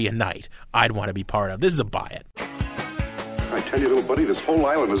would be a night I'd want to be part of. This is a buy it. I tell you, little buddy, this whole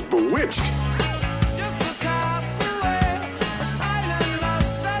island is bewitched.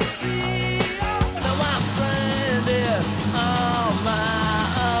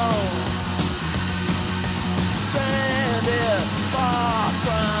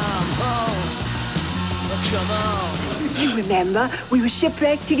 You remember, we were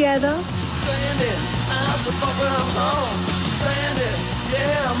shipwrecked together.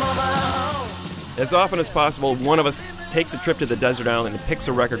 As often as possible, one of us takes a trip to the desert island and picks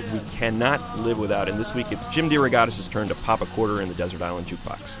a record we cannot live without. And this week, it's Jim DeRogatis' turn to pop a quarter in the desert island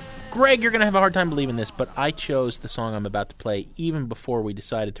jukebox. Greg, you're going to have a hard time believing this, but I chose the song I'm about to play even before we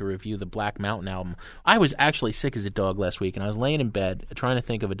decided to review the Black Mountain album. I was actually sick as a dog last week, and I was laying in bed trying to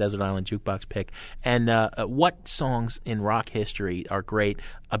think of a Desert Island Jukebox pick, and what songs in rock history are great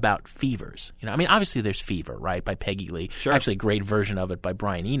about fevers? I mean, obviously there's Fever, right, by Peggy Lee. Sure. Actually, a great version of it by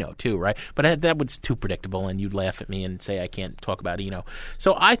Brian Eno, too, right? But that was too predictable, and you'd laugh at me and say I can't talk about Eno.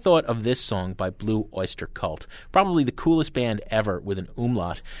 So I thought of this song by Blue Oyster Cult, probably the coolest band ever with an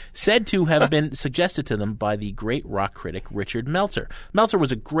umlaut, said to have been suggested to them by the great rock critic Richard Meltzer. Meltzer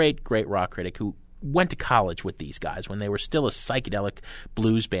was a great, great rock critic who went to college with these guys when they were still a psychedelic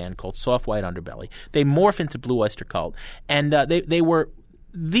blues band called Soft White Underbelly. They morphed into Blue Oyster Cult, and they were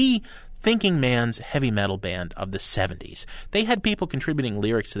the thinking man's heavy metal band of the 70s. They had people contributing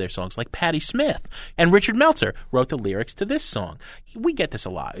lyrics to their songs like Patti Smith, and Richard Meltzer wrote the lyrics to this song. We get this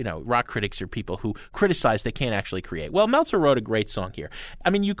a lot. Rock critics are people who criticize they can't actually create. Well, Meltzer wrote a great song here. I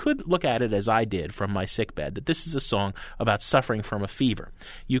mean, you could look at it as I did from my sickbed, that this is a song about suffering from a fever.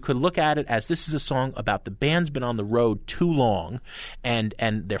 You could look at it as this is a song about the band's been on the road too long, and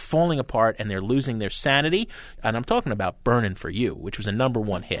they're falling apart and they're losing their sanity. And I'm talking about Burnin' For You, which was a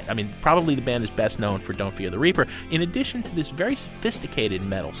 #1 hit. I mean, probably the band is best known for Don't Fear the Reaper, in addition to this very sophisticated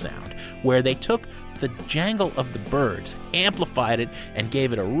metal sound, where they took the jangle of the Byrds, amplified it, and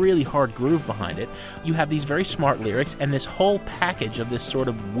gave it a really hard groove behind it. You have these very smart lyrics, and this whole package of this sort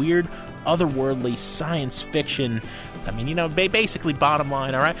of weird, otherworldly science fiction. I mean, basically, bottom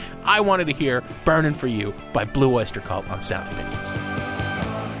line, all right? I wanted to hear Burnin' For You by Blue Oyster Cult on Sound Opinions.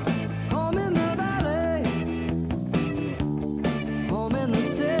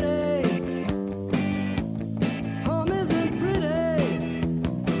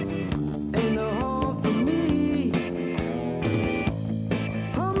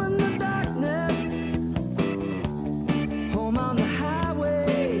 Home on the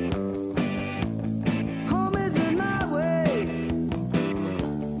highway.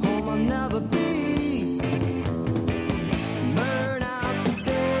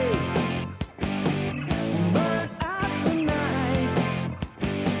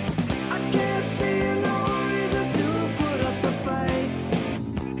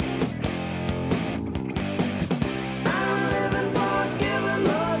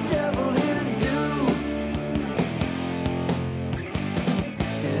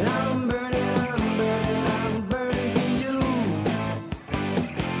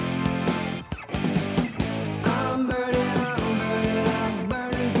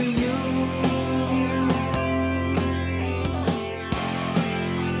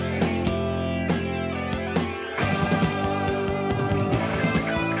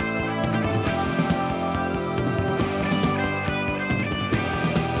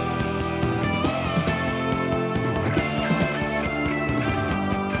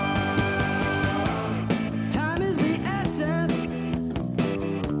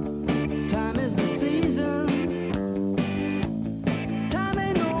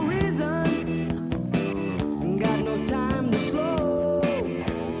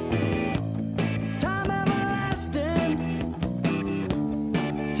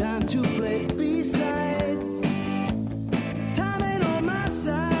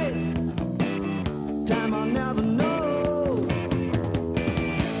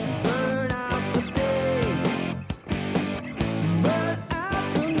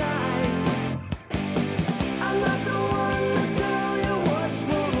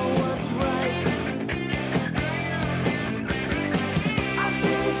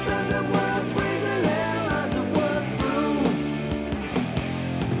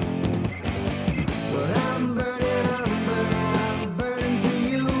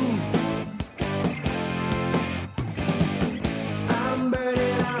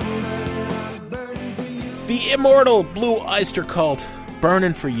 The immortal Blue Oyster Cult,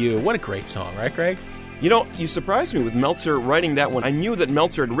 Burning for You. What a great song, right, Greg? You know, you surprised me with Meltzer writing that one. I knew that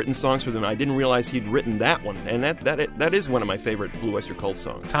Meltzer had written songs for them. I didn't realize he'd written that one. And that is one of my favorite Blue Oyster Cult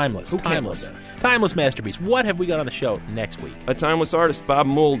songs. Timeless. Who can't Timeless. love that? Timeless masterpiece. What have we got on the show next week? A timeless artist, Bob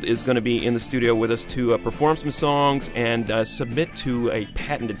Mould, is going to be in the studio with us to perform some songs and submit to a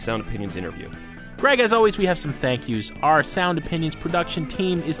patented Sound Opinions interview. Greg, as always, we have some thank yous. Our Sound Opinions production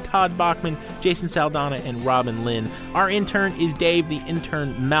team is Todd Bachman, Jason Saldana, and Robin Lynn. Our intern is Dave, the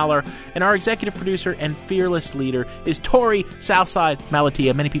intern Maller. And our executive producer and fearless leader is Tori Southside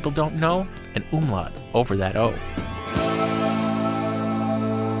Malatia. Many people don't know an umlaut over that O.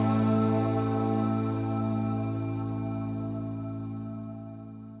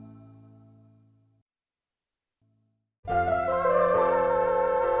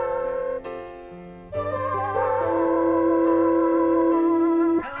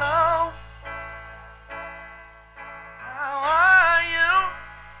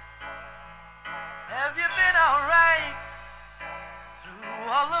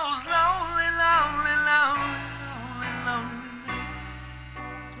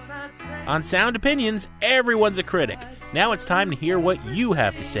 On Sound Opinions, everyone's a critic. Now it's time to hear what you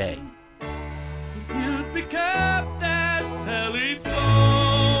have to say. You pick up that telephone.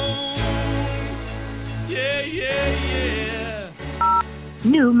 Yeah.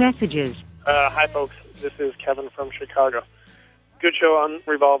 New messages. Hi, folks. This is Kevin from Chicago. Good show on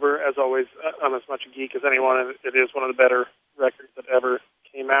Revolver, as always. I'm as much a geek as anyone, and it is one of the better records that ever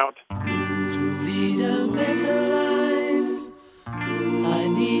came out. To lead a better life, I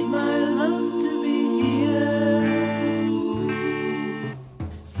need my love to be here,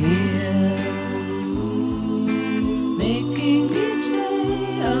 making each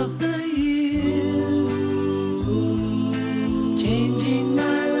day of the year, changing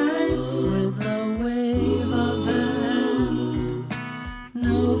my life with a wave of her hand.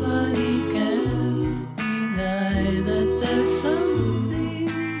 Nobody can deny that there's something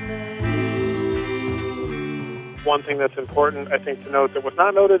there. One thing that's important, I think, to note that was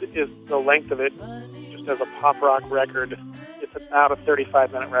not noted is the length of it. Just as a pop rock record, it's about a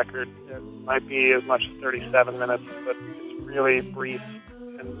 35-minute record. It might be as much as 37 minutes, but it's really brief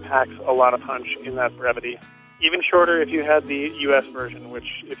and packs a lot of punch in that brevity. Even shorter if you had the U.S. version,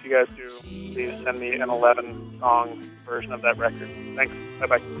 which, if you guys do, please send me an 11-song version of that record. Thanks.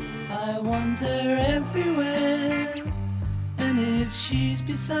 Bye-bye. I wander everywhere, and if she's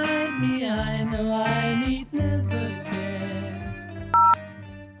beside me, I know I need never care.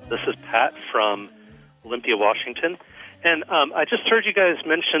 This is Pat from Olympia, Washington. And I just heard you guys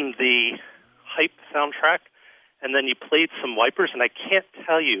mention the Hype soundtrack, and then you played some Wipers, and I can't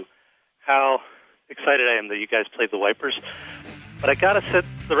tell you how excited I am that you guys played the Wipers. But I got to set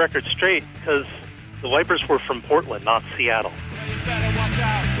the record straight, because the Wipers were from Portland, not Seattle. You better watch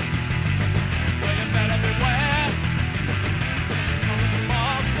out. Well, you better beware. She's coming from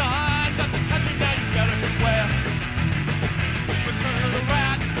all sides of the country, now you better beware. Return of the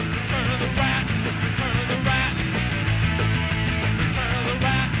rat, return of the rat, return of the rat. Return of the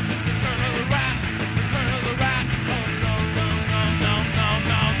rat, return of the rat, return of the rat. Oh,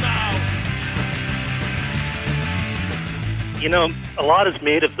 no. You know, a lot is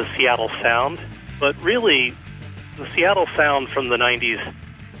made of the Seattle sound, but really, the Seattle sound from the 90s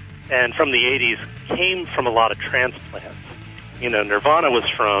and from the 80s came from a lot of transplants. You know, Nirvana was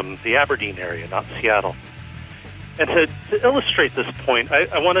from the Aberdeen area, not Seattle. And to illustrate this point,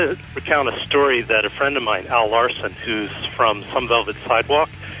 I want to recount a story that a friend of mine, Al Larson, who's from Some Velvet Sidewalk,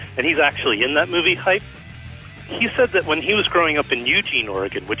 and he's actually in that movie Hype, he said that when he was growing up in Eugene,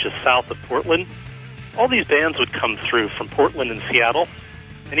 Oregon, which is south of Portland, all these bands would come through from Portland and Seattle,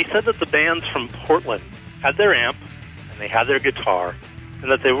 and he said that the bands from Portland had their amp, and they had their guitar,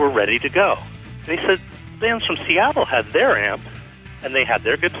 and that they were ready to go. And he said the bands from Seattle had their amp, and they had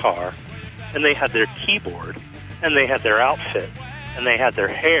their guitar, and they had their keyboard, and they had their outfit, and they had their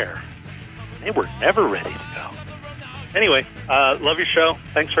hair. They were never ready to go. Anyway, love your show.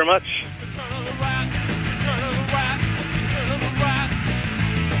 Thanks very much.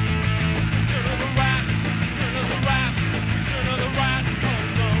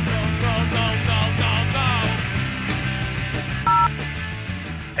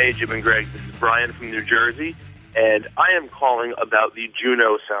 Hey, Jim and Greg, this is Brian from New Jersey, and I am calling about the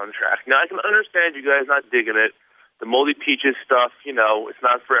Juno soundtrack. Now, I can understand you guys not digging it. The Moldy Peaches stuff, you know, it's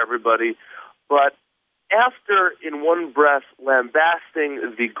not for everybody. But after, in one breath,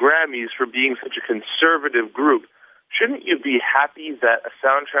 lambasting the Grammys for being such a conservative group, shouldn't you be happy that a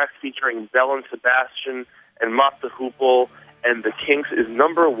soundtrack featuring Belle and Sebastian and Mott the Hoople and the Kinks is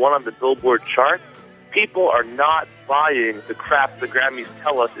 #1 on the Billboard chart? People are not buying the crap the Grammys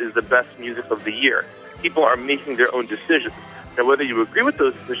tell us is the best music of the year. People are making their own decisions. Now, whether you agree with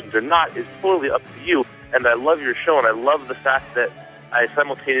those decisions or not is totally up to you. And I love your show, and I love the fact that I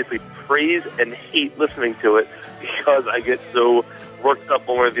simultaneously praise and hate listening to it because I get so worked up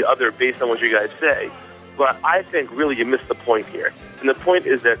one way or the other based on what you guys say. But I think really you missed the point here. And the point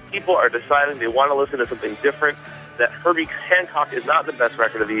is that people are deciding they want to listen to something different, that Herbie Hancock is not the best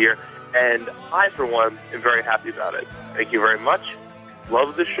record of the year, and I, for one, am very happy about it. Thank you very much.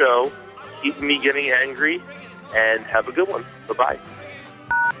 Love the show. Keep me getting angry, and have a good one. Bye-bye.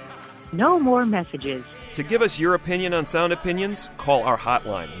 No more messages. To give us your opinion on Sound Opinions, call our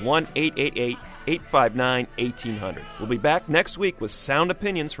hotline, 1-888-859-1800. We'll be back next week with Sound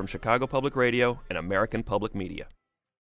Opinions from Chicago Public Radio and American Public Media.